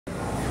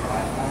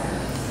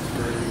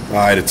All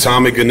right,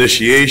 atomic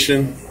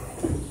initiation.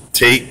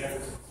 Take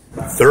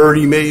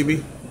 30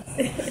 maybe.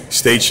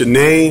 State your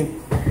name.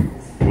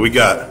 What we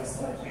got?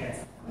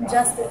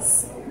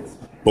 Justice.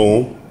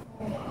 Boom.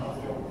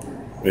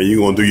 And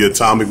you gonna do your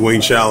atomic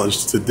wing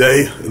challenge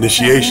today,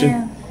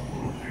 initiation.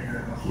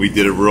 We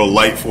did it real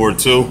light for it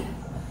too.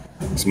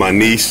 It's my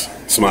niece.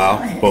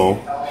 Smile. Boom.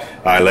 All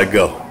right, let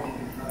go.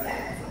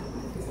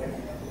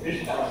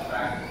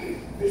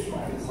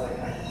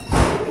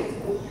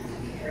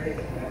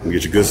 You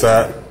get your good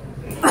side.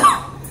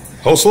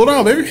 Oh, slow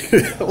down, baby.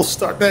 We'll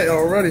start that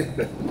already.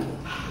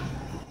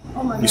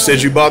 Oh my God. You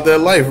said you bought that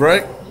life,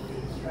 right?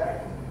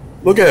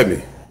 Look at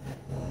me.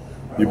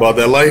 You bought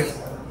that life?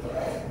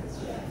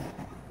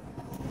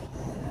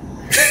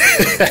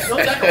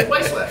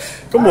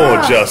 Come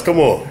on, Just. Come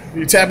on.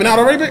 You tapping out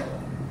already, Vic?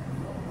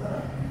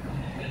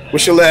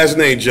 What's your last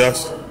name,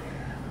 Just?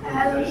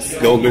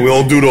 We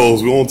don't do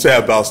those. We won't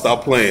tap out.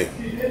 Stop playing.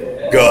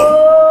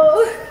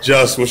 Go.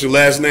 Just, what's your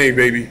last name,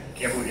 baby?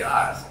 Can't move your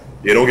eyes.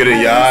 Yeah, don't get in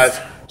your eyes.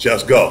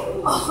 Just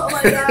go. Oh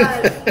my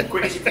God.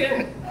 Quick as you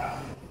can.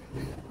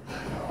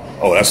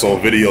 Oh, that's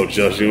on video,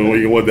 Just.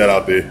 You want that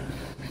out there.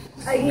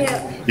 I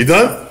can't. You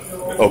done?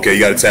 Okay, you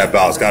got to tap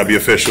out. It's got to be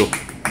official.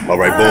 All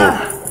right, boom.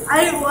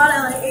 I didn't want it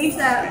like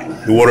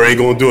ASAP. The water ain't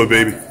going to do it,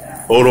 baby.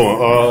 Hold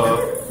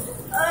on.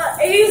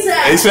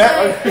 ASAP.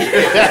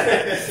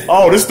 ASAP?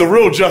 Oh, this is the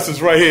real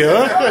Justice right here,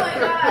 huh? Oh my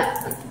God.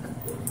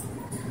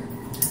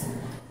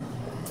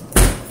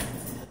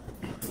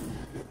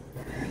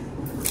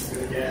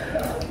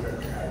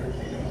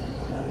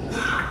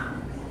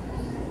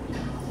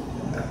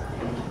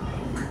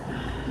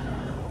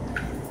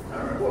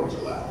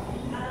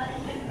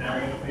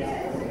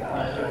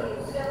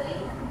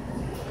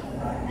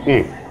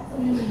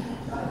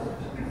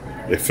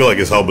 They feel like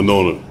it's helping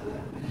on it.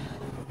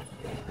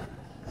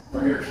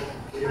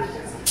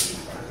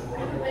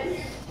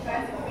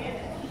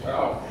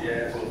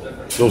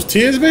 Those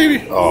tears,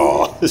 baby?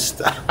 Oh,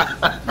 stop.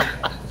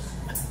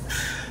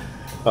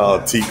 Oh,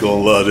 T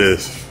gonna love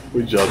this.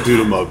 What y'all do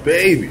to my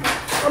baby?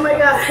 Oh my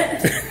God.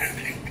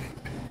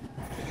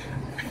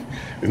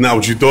 It's not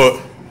what you thought.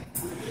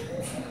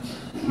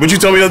 What'd you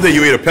tell me the other day?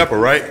 You ate a pepper,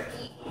 right?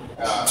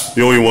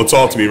 You don't even want to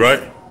talk to me,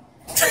 right?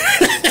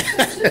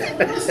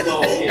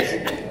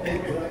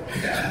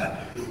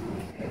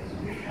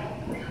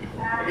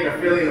 I get a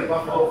feeling of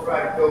buffalo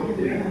fried goat.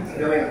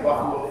 Feeling of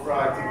buffalo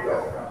fried to go.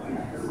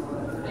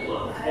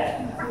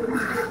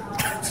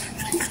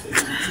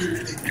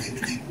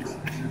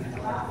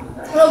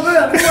 Oh, bro,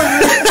 come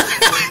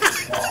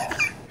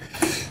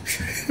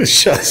on.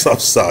 Shucks, I'm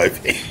sorry,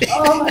 baby.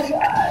 Oh my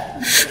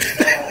God.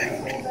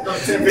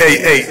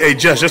 Hey,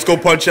 Jess, just go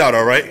punch out,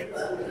 all right?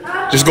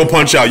 Just go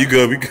punch out. You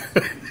good? We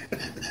good.